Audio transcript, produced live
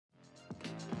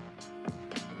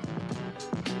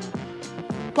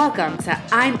Welcome to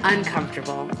I'm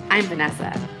Uncomfortable. I'm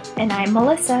Vanessa. And I'm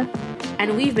Melissa.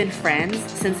 And we've been friends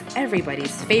since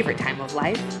everybody's favorite time of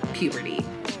life, puberty.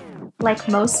 Like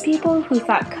most people who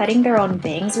thought cutting their own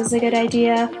bangs was a good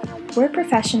idea, we're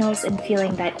professionals in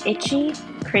feeling that itchy,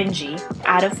 cringy,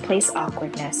 out-of-place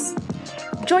awkwardness.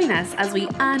 Join us as we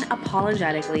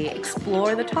unapologetically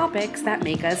explore the topics that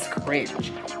make us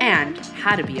cringe and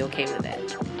how to be okay with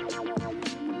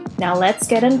it. Now let's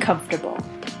get uncomfortable.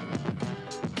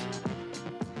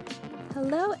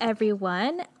 Hello,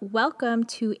 everyone. Welcome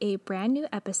to a brand new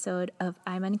episode of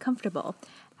I'm Uncomfortable.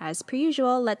 As per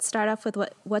usual, let's start off with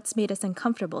what's made us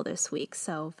uncomfortable this week.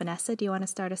 So, Vanessa, do you want to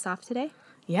start us off today?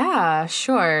 Yeah,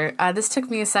 sure. This took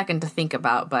me a second to think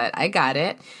about, but I got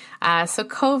it. So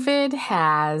COVID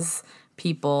has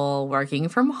people working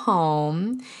from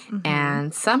home,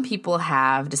 and some people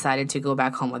have decided to go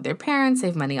back home with their parents,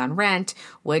 save money on rent,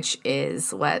 which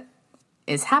is what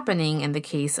is happening in the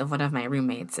case of one of my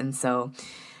roommates. And so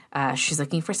she's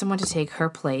looking for someone to take her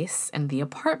place in the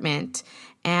apartment.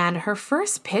 And her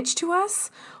first pitch to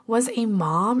us was a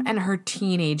mom and her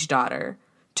teenage daughter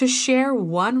to share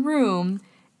one room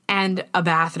and a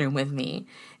bathroom with me.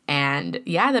 And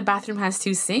yeah, the bathroom has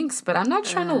 2 sinks, but I'm not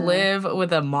trying to live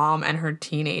with a mom and her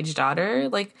teenage daughter.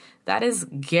 Like, that is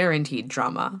guaranteed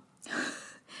drama.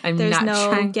 There's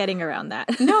no getting around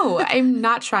that. No, I'm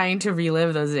not trying to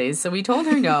relive those days. So we told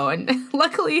her no. And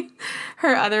luckily,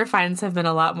 her other finds have been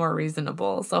a lot more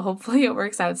reasonable. So hopefully it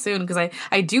works out soon, because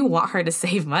I do want her to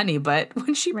save money. But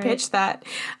when she pitched that,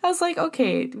 I was like,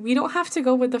 okay, we don't have to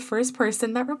go with the first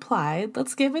person that replied.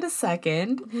 Let's give it a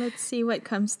second. Let's see what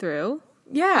comes through.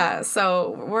 Yeah,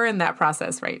 so we're in that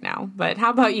process right now. But how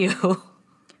about you?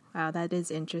 Wow, that is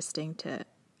interesting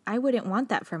I wouldn't want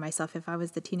that for myself if I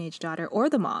was the teenage daughter or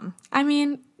the mom. I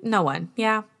mean, no one.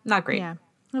 Yeah, not great. Yeah.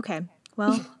 Okay.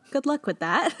 Well, good luck with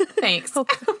that. Thanks.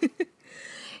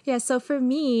 Yeah, so for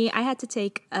me, I had to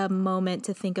take a moment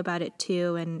to think about it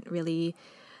too and really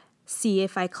see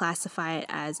if I classify it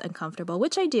as uncomfortable,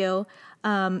 which I do.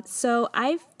 So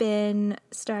I've been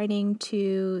starting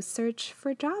to search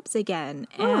for jobs again.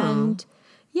 And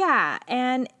yeah,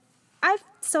 and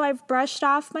I've brushed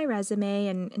off my resume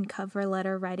and cover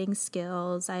letter writing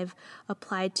skills. I've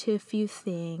applied to a few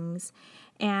things.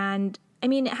 And I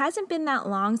mean, it hasn't been that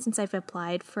long since I've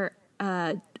applied for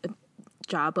a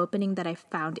job opening that I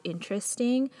found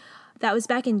interesting. That was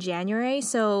back in January.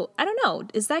 So I don't know.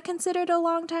 Is that considered a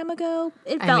long time ago?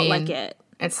 It felt like it.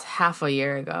 It's half a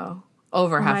year ago.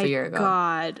 Over half a year ago.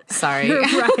 God. Sorry. You're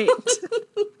right.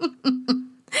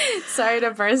 Sorry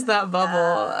to burst that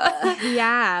bubble.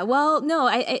 Yeah. Well, no,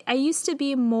 I used to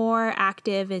be more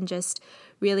active in just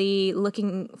really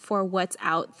looking for what's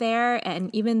out there. And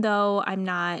even though I'm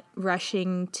not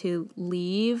rushing to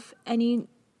leave any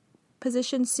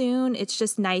position soon, it's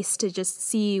just nice to just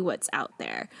see what's out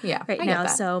there right now.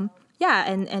 So yeah,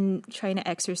 and trying to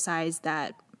exercise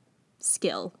that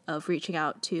skill of reaching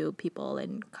out to people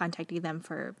and contacting them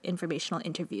for informational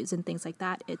interviews and things like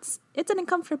that. It's an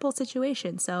uncomfortable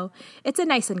situation. So it's a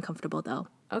nice uncomfortable though.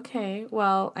 Okay.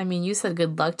 Well, I mean, you said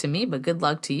good luck to me, but good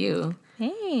luck to you.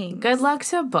 Thanks. Good luck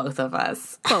to both of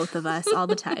us. Both of us, all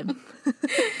the time.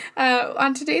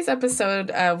 On today's episode,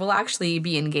 we'll actually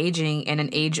be engaging in an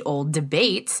age-old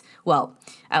debate. Well,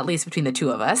 at least between the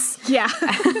two of us. Yeah.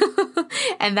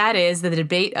 And that is the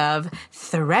debate of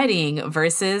threading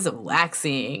versus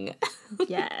waxing.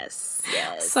 Yes.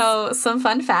 So some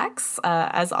fun facts,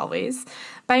 as always.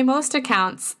 By most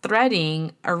accounts,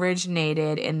 threading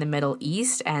originated in the Middle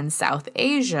East and South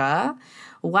Asia.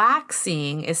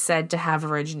 Waxing is said to have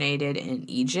originated in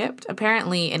Egypt.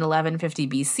 Apparently, in 1150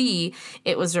 BC,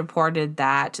 it was reported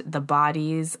that the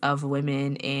bodies of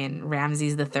women in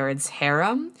Ramses III's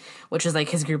harem, which is like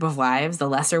his group of wives, the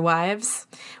lesser wives,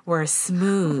 were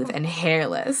smooth and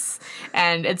hairless.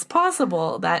 And it's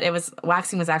possible that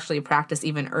waxing was actually practiced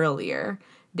even earlier,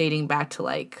 dating back to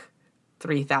like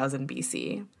 3000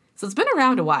 BC. So it's been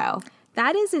around a while.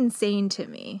 That is insane to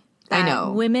me. I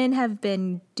know. Women have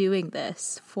been doing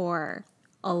this for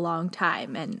a long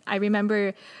time. And I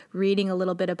remember reading a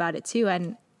little bit about it too.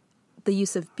 And the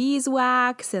use of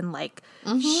beeswax and like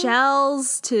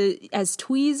shells as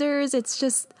tweezers. It's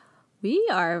just, we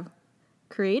are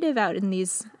creative out in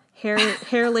these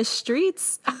hairless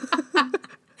streets.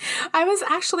 I was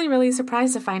actually really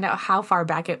surprised to find out how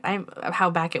back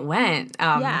it went.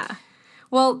 Yeah.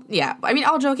 Well, yeah. I mean,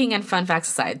 all joking and fun facts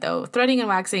aside, though, threading and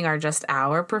waxing are just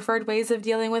our preferred ways of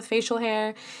dealing with facial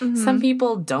hair. Mm-hmm. Some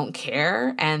people don't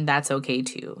care, and that's okay,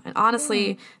 too. And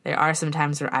honestly, there are some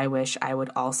times where I wish I would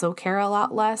also care a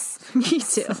lot less. Me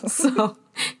too. So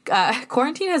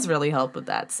quarantine has really helped with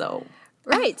that, so.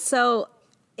 Right. So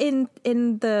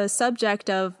in the subject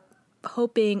of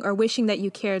hoping or wishing that you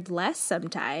cared less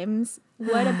sometimes,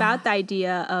 what about the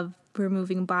idea of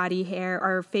removing body hair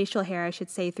or facial hair, I should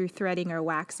say, through threading or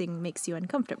waxing makes you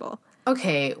uncomfortable?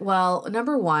 Okay, well,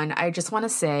 number one, I just want to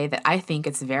say that I think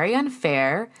it's very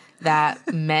unfair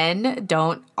that men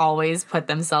don't always put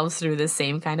themselves through the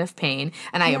same kind of pain.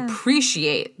 And I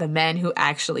appreciate the men who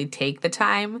actually take the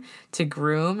time to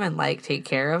groom and like take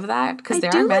care of that, because there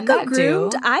are men that do. I do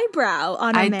like a groomed eyebrow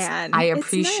on a man. I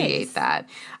appreciate that.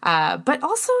 But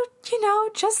also,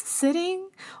 just sitting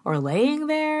or laying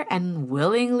there and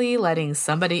willingly letting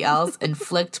somebody else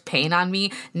inflict pain on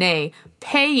me, nay,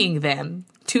 paying them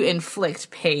to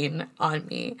inflict pain on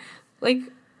me. Like,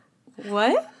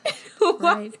 what?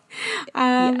 Right.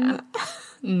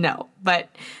 No. But,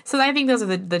 so I think those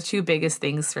are the two biggest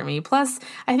things for me. Plus,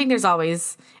 I think there's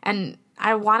always, and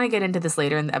I want to get into this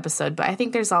later in the episode, but I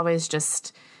think there's always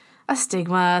just a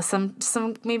stigma, some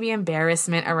maybe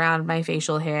embarrassment around my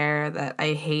facial hair that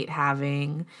I hate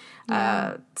having.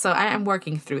 So I'm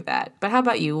working through that. But how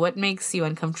about you? What makes you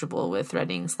uncomfortable with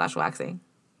threading/waxing?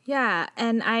 Yeah,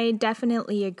 and I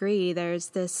definitely agree. There's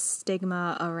this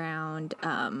stigma around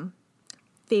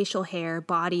facial hair,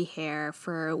 body hair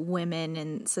for women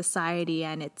in society,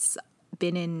 and it's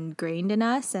been ingrained in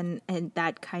us, and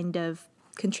that kind of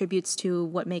contributes to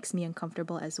what makes me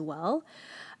uncomfortable as well.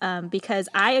 Because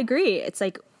I agree. It's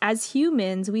like, as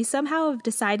humans, we somehow have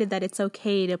decided that it's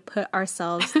okay to put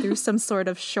ourselves through some sort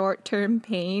of short-term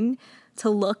pain to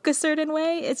look a certain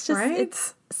way. It's just, right?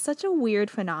 It's such a weird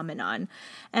phenomenon.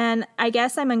 And I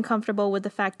guess I'm uncomfortable with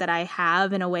the fact that I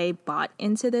have, in a way, bought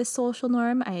into this social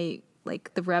norm.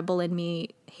 The rebel in me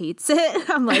hates it.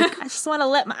 I'm like, I just want to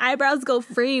let my eyebrows go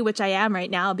free, which I am right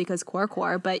now because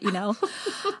core, but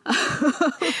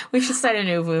We should start a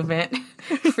new movement.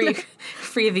 Free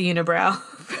the unibrow.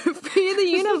 Free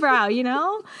the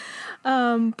unibrow,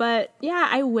 But yeah,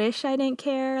 I wish I didn't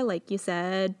care, like you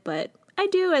said, but I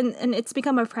do, and it's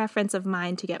become a preference of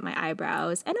mine to get my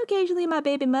eyebrows and occasionally my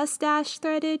baby mustache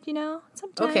threaded,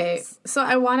 sometimes. Okay, so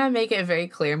I want to make it very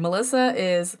clear. Melissa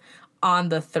is on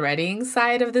the threading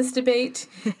side of this debate,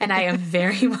 and I am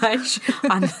very much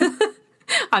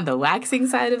on the waxing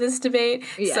side of this debate.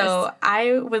 Yes. So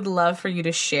I would love for you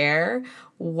to share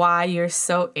why you're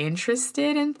so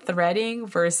interested in threading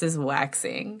versus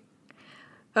waxing.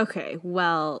 Okay,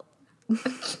 well,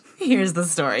 here's the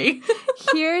story.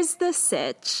 Here's the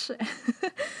sitch.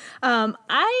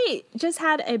 I just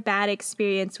had a bad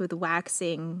experience with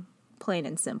waxing, plain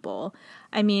and simple.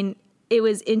 I mean, it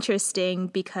was interesting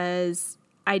because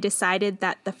I decided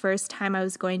that the first time I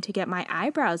was going to get my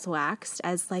eyebrows waxed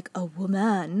as like a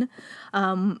woman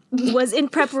was in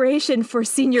preparation for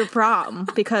senior prom,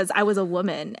 because I was a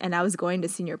woman and I was going to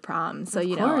senior prom. So,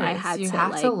 I had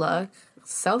to look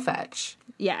so fetch.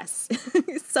 Yes.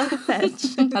 So fetch.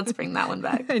 Let's bring that one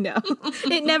back. I know.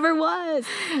 It never was.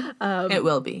 It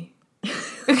will be.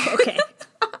 Okay.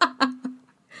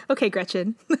 Okay,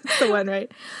 Gretchen. That's the one, right?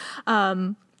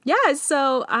 Yeah,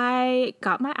 so I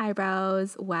got my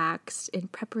eyebrows waxed in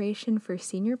preparation for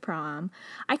senior prom.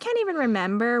 I can't even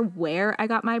remember where I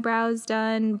got my brows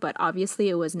done, but obviously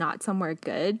it was not somewhere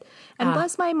good. And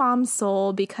bless my mom's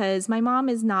soul, because my mom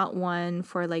is not one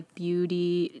for like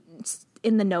beauty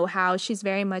in the know-how. She's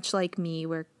very much like me,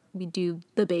 where we do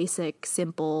the basic,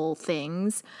 simple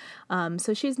things.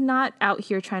 So she's not out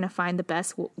here trying to find the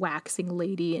best waxing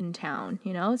lady in town,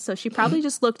 So she probably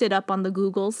just looked it up on the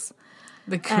Googles.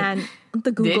 And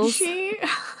the Googles. Did she?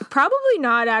 Probably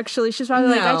not, actually. She's probably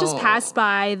like, I just passed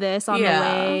by this on the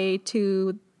way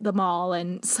to the mall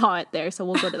and saw it there, so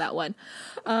we'll go to that one.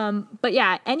 But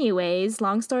yeah, anyways,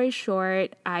 long story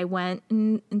short, I went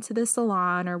into the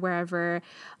salon or wherever.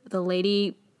 The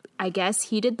lady, I guess,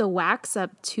 heated the wax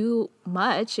up too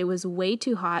much. It was way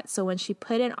too hot. So when she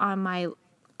put it on my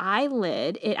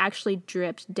eyelid, it actually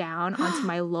dripped down onto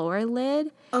my lower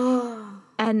lid.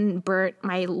 And burnt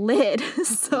my lid.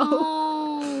 So,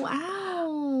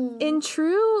 wow. In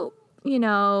true,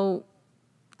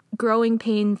 growing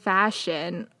pain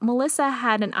fashion, Melissa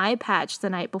had an eye patch the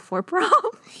night before prom.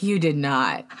 You did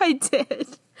not. I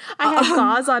did. I had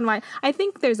gauze on my... I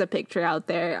think there's a picture out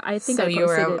there. I think so I posted you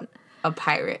were it. A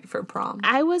pirate for prom.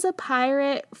 I was a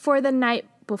pirate for the night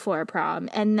before prom,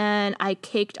 and then I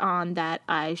caked on that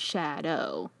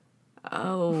eyeshadow.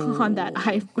 Oh. On that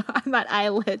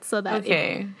eyelid, so that...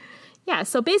 Okay. Yeah,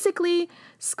 so basically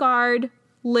scarred,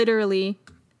 literally,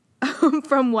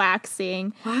 from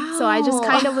waxing. Wow. So I just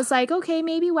kind of was like, okay,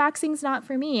 maybe waxing's not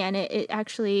for me. And it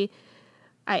actually,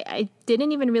 I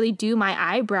didn't even really do my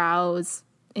eyebrows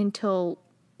until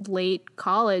late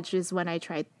college is when I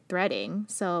tried threading.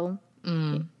 So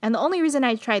And the only reason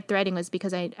I tried threading was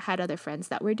because I had other friends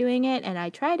that were doing it, and I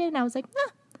tried it, and I was like,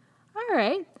 all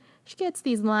right. She gets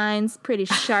these lines pretty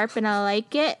sharp, and I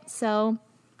like it. So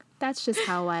that's just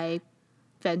how I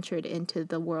ventured into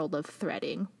the world of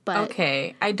threading. But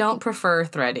okay, I don't prefer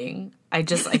threading. I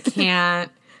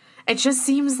can't. It just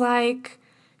seems like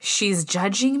she's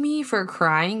judging me for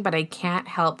crying, but I can't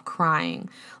help crying.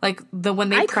 Like when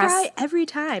they I press. cry every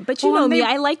time. But you know me,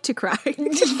 I like to cry.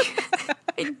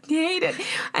 I hate it.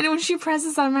 And when she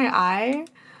presses on my eye,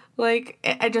 like,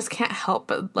 I just can't help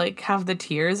but, like, have the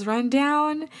tears run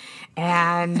down.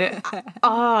 And,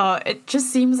 it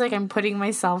just seems like I'm putting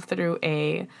myself through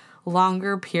a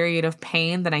longer period of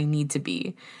pain than I need to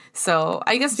be. So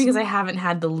I guess because I haven't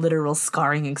had the literal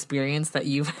scarring experience that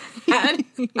you've had,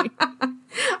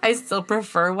 I still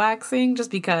prefer waxing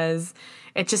just because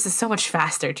it just is so much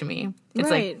faster to me. It's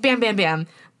Right. like, bam, bam, bam.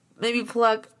 Maybe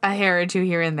pluck a hair or two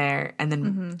here and there, and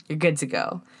then you're good to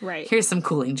go. Right. Here's some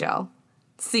cooling gel.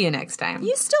 See you next time.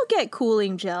 You still get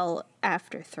cooling gel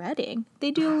after threading.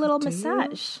 They do a little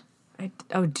massage.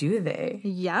 Do they?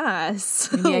 Yes.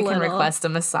 Maybe I can Little. request a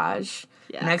massage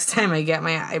Yeah. next time I get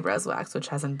my eyebrows waxed, which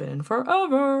hasn't been in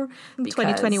forever.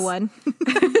 2021.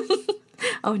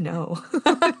 Oh, no.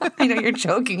 I know you're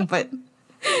joking, but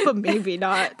But maybe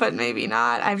not. maybe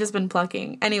not. I've just been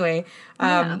plucking. Anyway,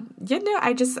 I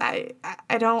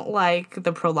don't like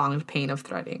the prolonged pain of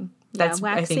threading. That's,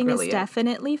 waxing I think, really is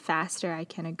definitely faster. I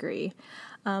can agree.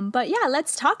 But yeah,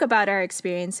 let's talk about our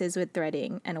experiences with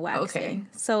threading and waxing. Okay.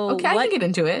 So Okay, I can get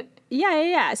into it.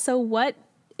 Yeah. So what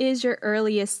is your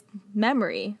earliest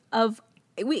memory of,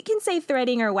 we can say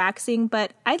threading or waxing,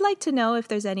 but I'd like to know if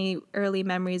there's any early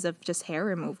memories of just hair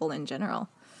removal in general.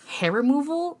 Hair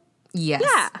removal? Yes.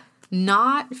 Yeah.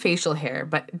 Not facial hair,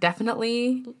 but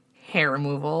definitely hair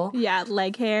removal. Yeah,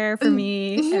 leg hair for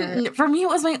me. or- For me, it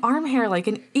was my arm hair like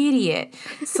an idiot.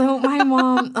 So my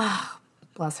mom,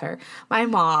 bless her, my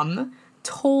mom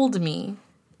told me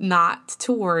not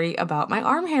to worry about my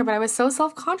arm hair, but I was so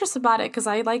self-conscious about it because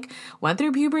I went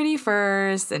through puberty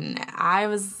first and I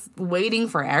was waiting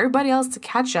for everybody else to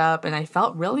catch up and I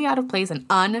felt really out of place and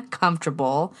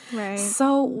uncomfortable. Right.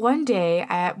 So one day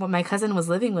when my cousin was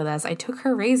living with us, I took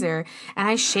her razor and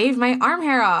I shaved my arm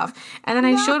hair off. And then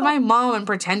I showed my mom and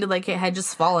pretended like it had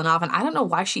just fallen off. And I don't know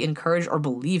why she encouraged or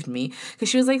believed me because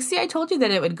she was like, see, I told you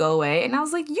that it would go away. And I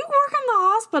was like, you work in the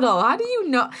hospital. How do you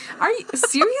know? Are you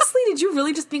seriously? Did you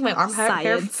really just think my arm hair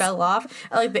Science. fell off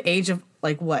at the age of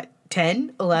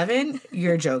 10, 11?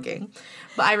 You're joking.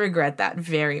 But I regret that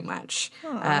very much.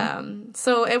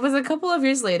 So it was a couple of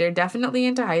years later, definitely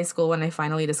into high school, when I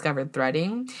finally discovered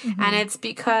threading. And it's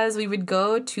because we would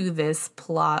go to this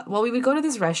we would go to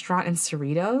this restaurant in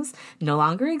Cerritos. No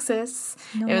longer exists.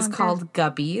 It was called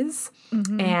Guppies.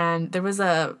 And there was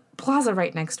a plaza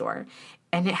right next door.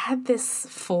 And it had this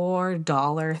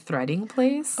 $4 threading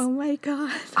place. Oh my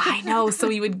God. I know. So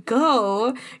we would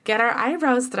go get our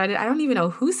eyebrows threaded. I don't even know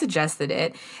who suggested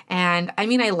it. And I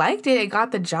mean, I liked it. It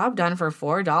got the job done for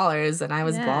 $4 and I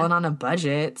was balling on a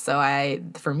budget. So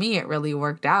for me, it really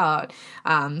worked out.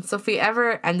 So if we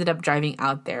ever ended up driving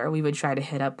out there, we would try to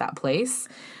hit up that place.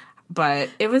 But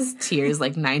it was tears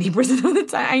 90% of the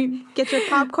time. Get your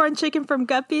popcorn chicken from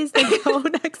Guppies, then go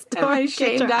next door My and get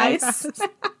shaved your ice. eyebrows.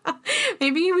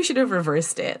 Maybe we should have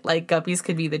reversed it. Guppies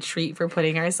could be the treat for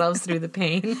putting ourselves through the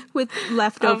pain. With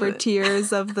leftover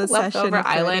tears of the session. Leftover of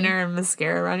threading. eyeliner and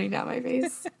mascara running down my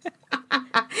face.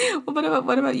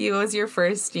 What about you? What was your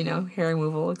first, hair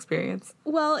removal experience?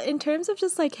 Well, in terms of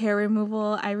just hair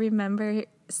removal, I remember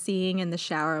seeing in the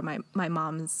shower my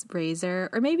mom's razor,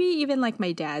 or maybe even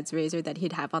my dad's razor that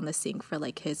he'd have on the sink for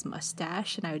his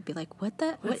mustache, and I would be like, what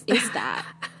is that?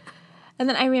 And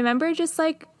then I remember just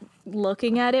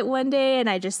looking at it one day, and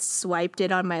I just swiped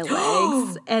it on my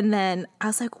legs, and then I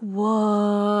was like,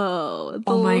 whoa.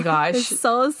 Oh my gosh. It's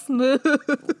so smooth.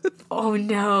 Oh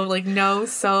no, no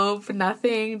soap,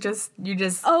 nothing,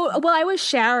 Oh, well, I was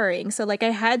showering, so I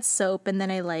had soap, and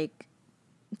then I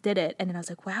did it, and then I was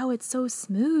like, wow, it's so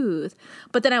smooth.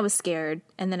 But then I was scared,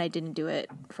 and then I didn't do it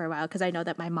for a while because I know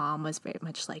that my mom was very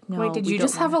much no. Wait, did you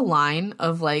just have a line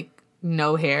of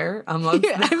no hair amongst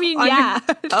I mean, yeah.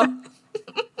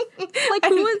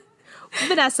 Who was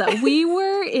Vanessa? We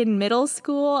were in middle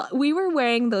school. We were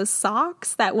wearing those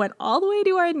socks that went all the way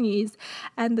to our knees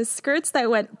and the skirts that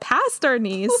went past our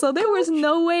knees. So there was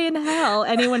no way in hell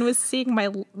anyone was seeing my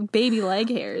baby leg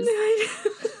hairs.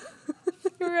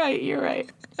 You're right.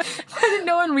 Why didn't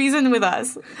no one reason with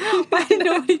us? Why didn't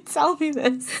nobody tell me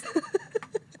this?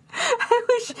 I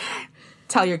wish.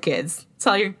 Tell your kids.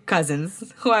 Tell your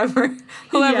cousins. Whoever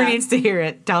Yeah. needs to hear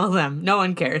it, tell them. No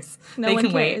one cares. No they one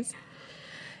can cares. wait.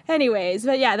 Anyways,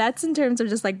 but yeah, that's in terms of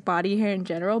just like body hair in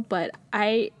general. But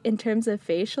in terms of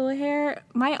facial hair,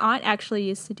 my aunt actually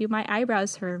used to do my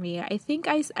eyebrows for me. I think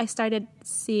I started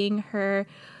seeing her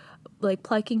like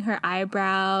plucking her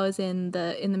eyebrows in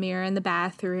the mirror in the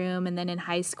bathroom, and then in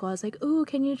high school I was like, "Ooh,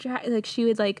 can you try?" Like she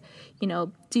would like,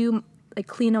 do like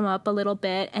clean them up a little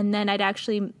bit, and then I'd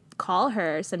actually call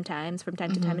her sometimes from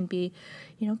time to time and be,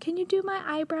 "Can you do my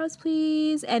eyebrows,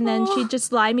 please?" And then she'd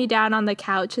just lie me down on the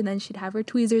couch, and then she'd have her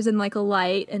tweezers and like a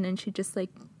light, and then she'd just like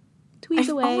tweeze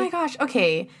away. Oh my gosh.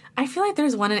 Okay. I feel like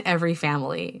there's one in every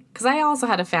family. Because I also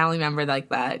had a family member like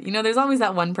that. There's always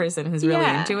that one person who's really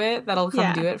into it that'll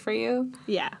come do it for you.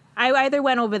 Yeah. I either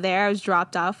went over there, I was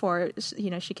dropped off, or,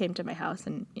 she came to my house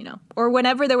and, or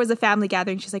whenever there was a family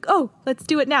gathering, she's like, "Oh, let's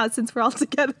do it now since we're all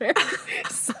together."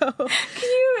 So.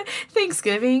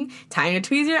 Thanksgiving, time to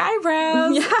tweeze your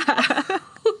eyebrows. Yeah.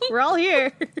 We're all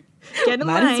here. Get in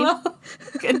Might line. as well.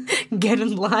 Get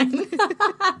in line.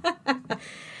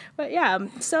 But yeah,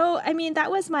 so I mean,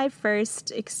 that was my first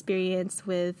experience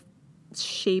with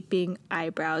shaping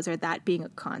eyebrows, or that being a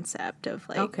concept of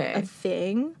like a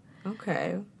thing.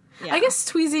 Okay. Yeah. I guess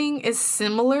tweezing is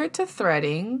similar to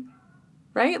threading,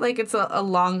 right? Like it's a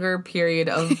longer period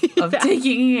of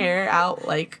taking hair out,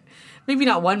 like maybe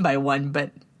not one by one,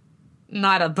 but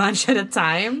not a bunch at a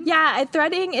time. Yeah,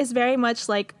 threading is very much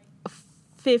like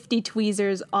 50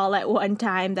 tweezers all at one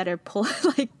time that are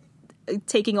like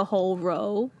taking a whole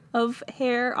row of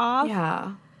hair off.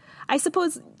 Yeah. I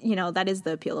suppose, that is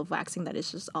the appeal of waxing, that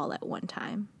it's just all at one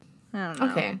time. I don't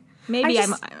know. Okay. Maybe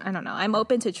I don't know. I'm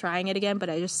open to trying it again, but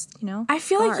I just, I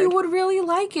feel like you would really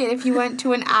like it if you went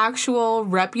to an actual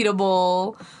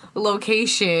reputable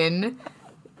location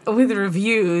with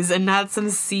reviews and not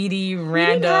some seedy random.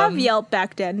 We didn't have Yelp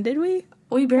back then, did we?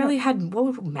 We barely had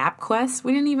MapQuest.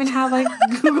 We didn't even have like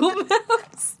Google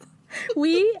Maps.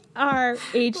 We are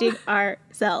aging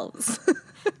ourselves.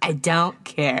 I don't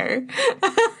care.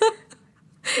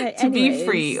 To be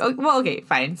free. Well, okay,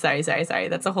 fine. Sorry.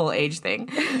 That's a whole age thing.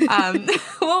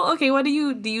 Well, okay. What do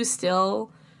you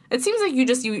still? It seems like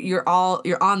you're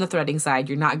on the threading side.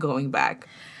 You're not going back.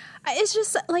 It's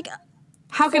just like,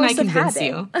 how can I convince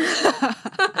you?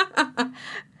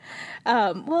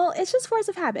 Well, it's just force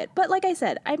of habit. But like I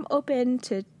said, I'm open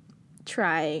to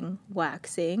trying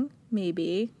waxing.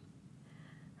 Maybe.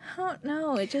 I don't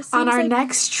know. It just seems on our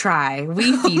next try,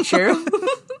 we feature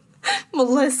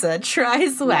Melissa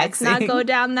tries waxing. Let's not go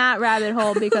down that rabbit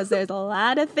hole because there's a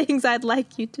lot of things I'd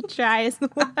like you to try as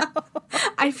well.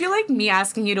 I feel like me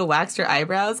asking you to wax your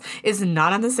eyebrows is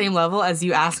not on the same level as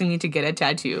you asking me to get a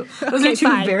tattoo. Those are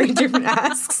two very different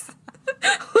asks.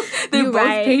 They're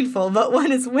both painful, but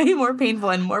one is way more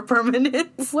painful and more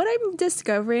permanent. What I'm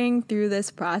discovering through this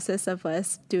process of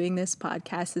us doing this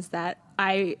podcast is that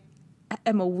I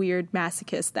am a weird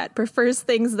masochist that prefers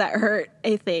things that hurt,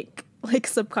 I think, like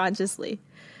subconsciously.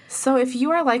 So if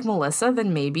you are like Melissa,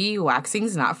 then maybe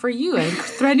waxing's not for you, and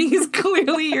threading is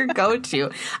clearly your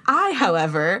go-to. I,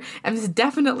 however, am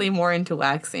definitely more into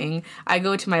waxing. I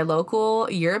go to my local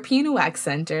European wax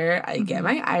center. I get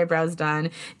my eyebrows done.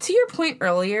 To your point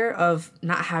earlier of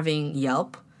not having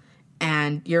Yelp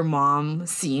and your mom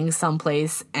seeing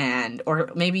someplace, or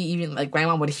maybe even like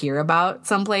grandma would hear about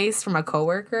someplace from a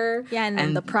coworker. Yeah, and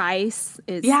then the price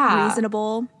is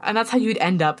reasonable. And that's how you'd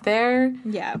end up there.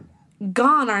 Yeah.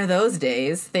 Gone are those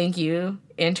days. Thank you,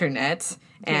 internet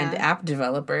and app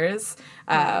developers.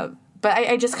 But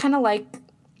I just kind of like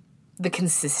the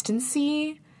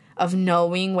consistency of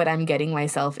knowing what I'm getting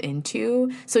myself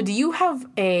into. So do you have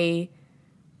a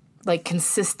like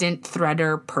consistent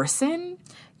threader person?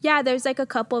 Yeah, there's like a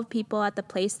couple of people at the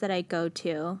place that I go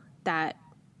to that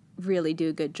really do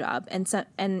a good job. And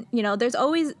there's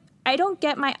always, I don't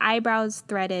get my eyebrows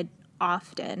threaded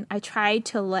often. I try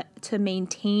to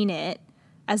maintain it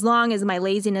as long as my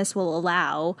laziness will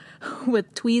allow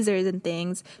with tweezers and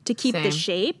things to keep the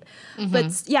shape.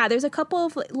 But yeah, there's a couple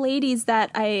of ladies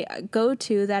that I go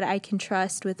to that I can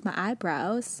trust with my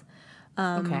eyebrows.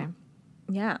 Okay.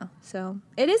 Yeah, so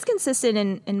it is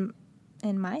consistent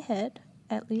in my head,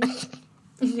 at least.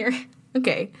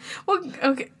 Okay. Well,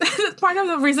 okay. Part of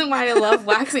the reason why I love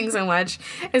waxing so much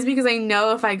is because I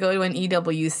know if I go to an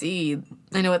EWC,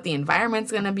 I know what the environment's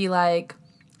going to be like.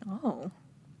 Oh.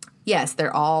 Yes,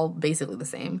 they're all basically the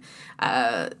same.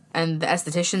 And the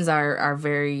estheticians are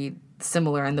very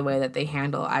similar in the way that they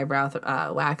handle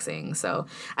eyebrow waxing. So,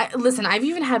 listen, I've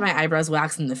even had my eyebrows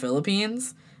waxed in the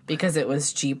Philippines because it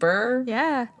was cheaper.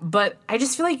 Yeah. But I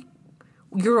just feel like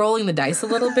you're rolling the dice a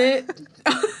little bit.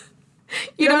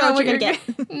 You don't know what you're going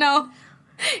to get. No.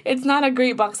 It's not a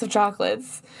great box of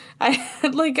chocolates.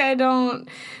 It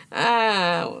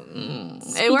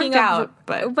worked out,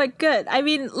 but good. I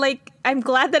mean, like, I'm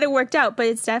glad that it worked out, but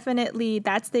it's definitely,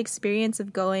 that's the experience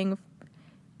of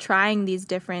trying these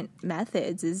different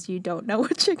methods, is you don't know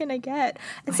what you're gonna get.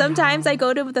 And sometimes I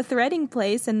go to the threading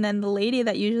place and then the lady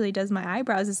that usually does my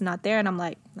eyebrows is not there, and I'm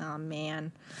like, oh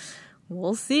man,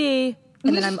 we'll see.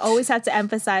 And then I'm always have to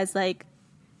emphasize, like,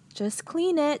 just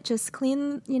clean it,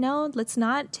 let's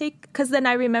not take, because then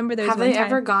I remember there's have one they time,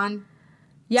 ever gone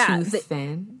too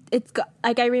thin? It's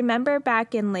like, I remember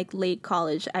back in like late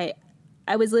college, I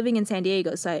was living in San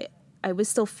Diego, so I was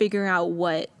still figuring out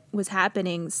what was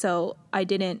happening, so I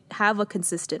didn't have a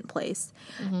consistent place.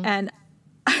 And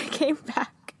I came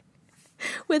back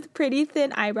with pretty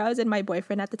thin eyebrows, and my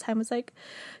boyfriend at the time was like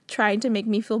trying to make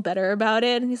me feel better about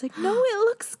it, and he's like, no, it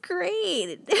looks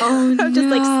great. Oh, I'm just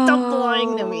like, stop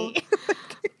lying to me.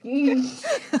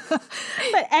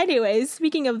 But anyways,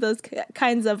 speaking of those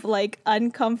kinds of like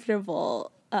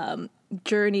uncomfortable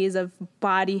journeys of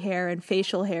body hair and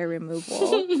facial hair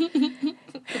removal,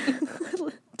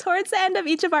 towards the end of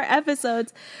each of our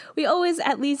episodes, we always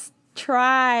at least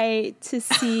try to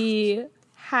see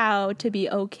how to be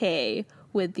okay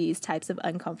with these types of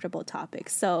uncomfortable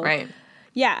topics. So, right.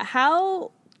 Yeah,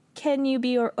 how can you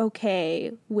be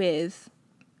okay with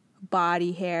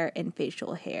body hair and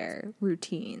facial hair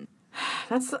routine?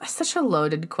 That's such a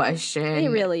loaded question. It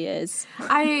really is.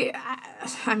 I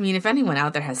mean, if anyone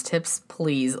out there has tips,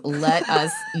 please let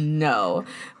us know.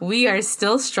 We are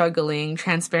still struggling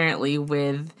transparently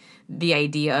with the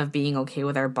idea of being okay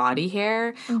with our body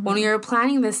hair. When we were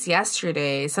planning this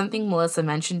yesterday, something Melissa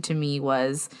mentioned to me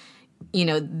was,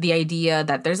 the idea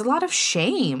that there's a lot of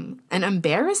shame and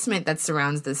embarrassment that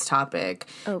surrounds this topic.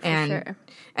 Oh, for sure.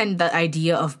 And the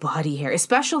idea of body hair,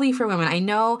 especially for women. I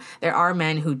know there are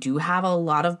men who do have a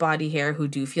lot of body hair, who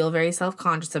do feel very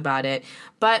self-conscious about it.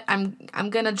 But I'm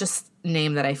going to just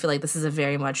name that I feel like this is a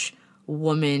very much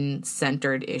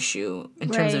woman-centered issue in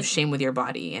terms of shame with your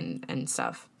body and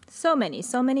stuff. So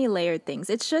many layered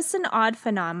things. It's just an odd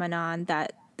phenomenon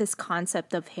that this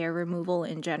concept of hair removal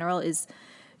in general is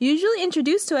usually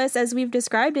introduced to us, as we've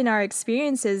described in our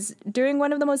experiences, during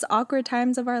one of the most awkward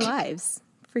times of our lives.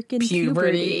 Freaking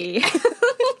puberty.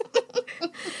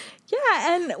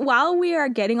 Yeah, and while we are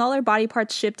getting all our body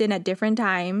parts shipped in at different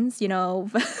times,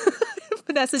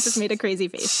 Vanessa just made a crazy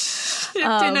face.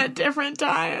 Shipped in at different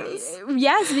times.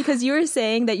 Yes, because you were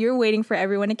saying that you're waiting for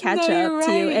everyone to catch up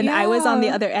to you, and I was on the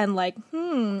other end like,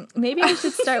 maybe I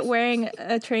should start wearing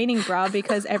a training bra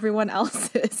because everyone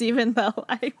else is, even though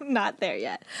I'm not there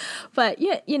yet. But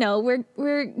yeah,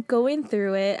 we're going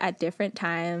through it at different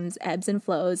times, ebbs and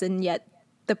flows, and yet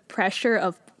the pressure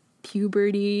of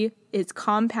puberty is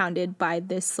compounded by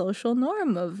this social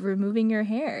norm of removing your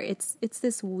hair. It's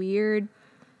this weird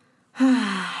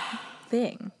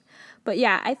thing. But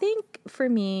yeah, I think for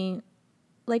me,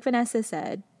 like Vanessa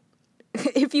said,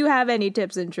 if you have any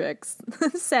tips and tricks,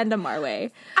 send them our way.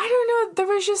 I don't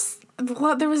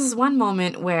know. There was this one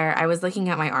moment where I was looking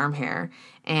at my arm hair,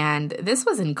 and this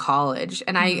was in college,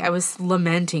 and I was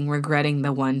regretting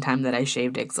the one time that I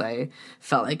shaved it because I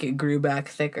felt like it grew back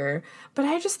thicker. But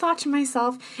I just thought to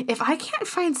myself, if I can't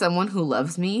find someone who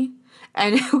loves me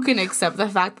and who can accept the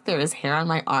fact that there is hair on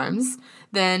my arms,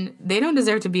 then they don't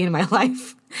deserve to be in my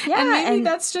life. Yeah, and maybe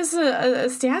that's just a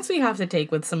stance we have to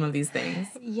take with some of these things.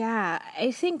 Yeah,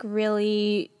 I think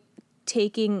really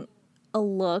taking a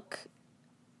look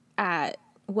at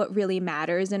what really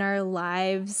matters in our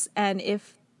lives, and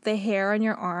if the hair on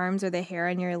your arms or the hair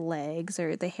on your legs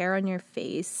or the hair on your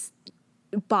face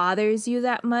bothers you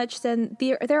that much, then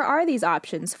there are these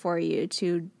options for you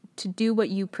to do what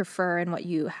you prefer and what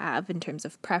you have in terms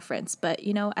of preference. But,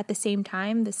 at the same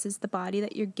time, this is the body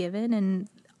that you're given, and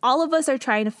all of us are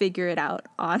trying to figure it out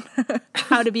on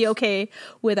how to be okay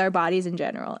with our bodies in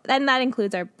general. And that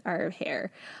includes our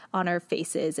hair on our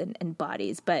faces and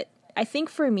bodies. But I think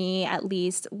for me, at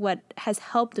least, what has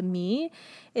helped me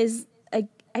is,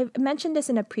 I mentioned this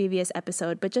in a previous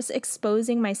episode, but just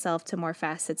exposing myself to more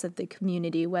facets of the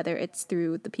community, whether it's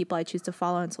through the people I choose to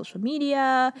follow on social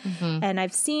media. And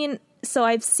I've seen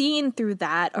through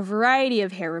that a variety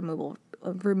of hair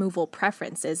removal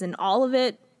preferences, and all of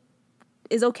it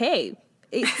is okay.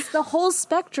 It's the whole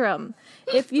spectrum.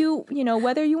 If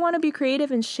whether you want to be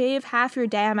creative and shave half your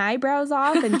damn eyebrows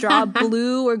off and draw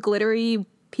blue or glittery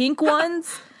pink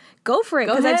ones, go for it,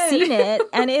 because I've seen it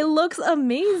and it looks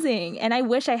amazing. And I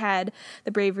wish I had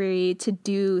the bravery to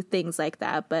do things like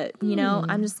that. But,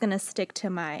 I'm just going to stick to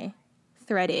my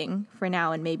threading for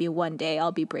now, and maybe one day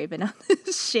I'll be brave enough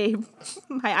to shave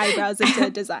my eyebrows into a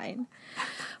design.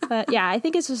 But yeah, I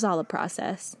think it's just all a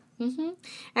process.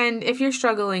 And if you're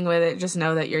struggling with it, just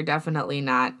know that you're definitely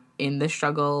not in the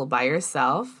struggle by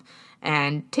yourself,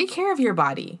 and take care of your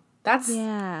body. That's,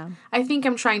 I think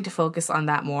I'm trying to focus on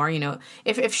that more. You know,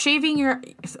 if shaving your,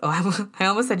 I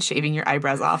almost said shaving your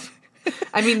eyebrows off.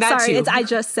 I mean, that Sorry, too. I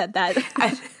just said that.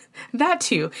 That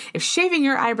too. If shaving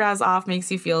your eyebrows off makes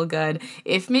you feel good,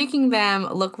 if making them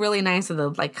look really nice with a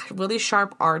like really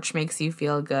sharp arch makes you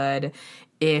feel good,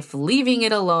 if leaving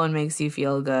it alone makes you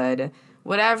feel good,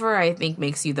 whatever I think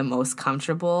makes you the most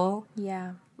comfortable,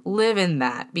 live in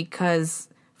that. Because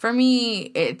for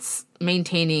me, it's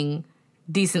maintaining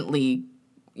decently,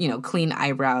 you know, clean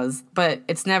eyebrows, but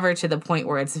it's never to the point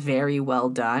where it's very well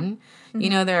done. You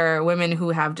know, there are women who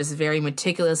have just very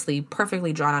meticulously,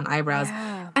 perfectly drawn on eyebrows,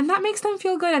 and that makes them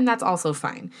feel good, and that's also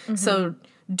fine. So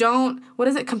what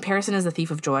is it? Comparison is the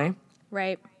thief of joy.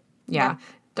 Right. Yeah.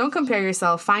 Don't compare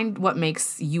yourself. Find what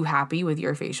makes you happy with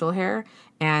your facial hair,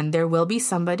 and there will be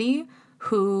somebody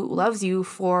who loves you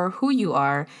for who you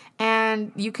are,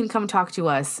 and you can come talk to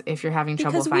us if you're having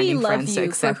trouble finding friends to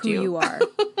accept you. Because we love you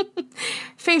for who you are.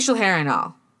 Facial hair and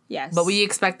all. Yes. But we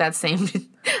expect that same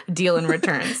deal in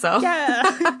return, so. Yeah,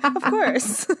 of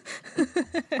course.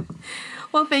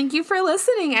 Well, thank you for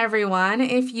listening, everyone.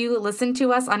 If you listen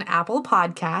to us on Apple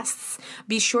Podcasts,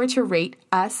 be sure to rate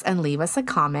us and leave us a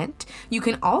comment. You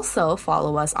can also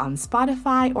follow us on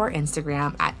Spotify or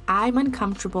Instagram at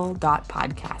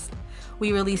I'mUncomfortable.podcast.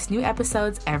 We release new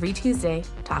episodes every Tuesday.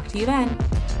 Talk to you then.